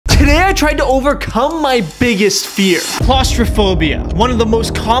I tried to overcome my biggest fear. Claustrophobia, one of the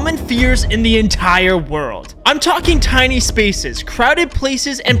most common fears in the entire world. I'm talking tiny spaces, crowded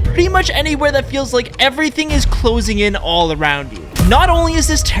places, and pretty much anywhere that feels like everything is closing in all around you. Not only is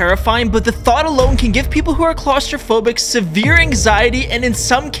this terrifying, but the thought alone can give people who are claustrophobic severe anxiety and in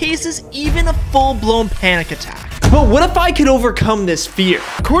some cases, even a full-blown panic attack. But what if I could overcome this fear?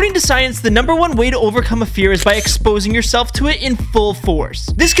 According to science, the #1 way to overcome a fear is by exposing yourself to it in full force.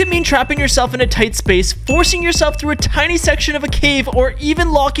 This could mean trapping yourself in a tight space, forcing yourself through a tiny section of a cave, or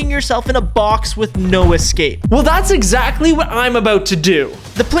even locking yourself in a box with no escape. Well, that's exactly what I'm about to do.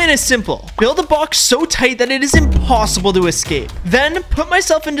 The plan is simple. Build a box so tight that it is impossible to escape. Then put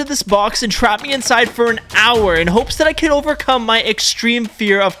myself into this box and trap me inside for an hour in hopes that I can overcome my extreme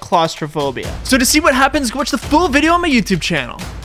fear of claustrophobia. So to see what happens, watch the full video on my YouTube channel.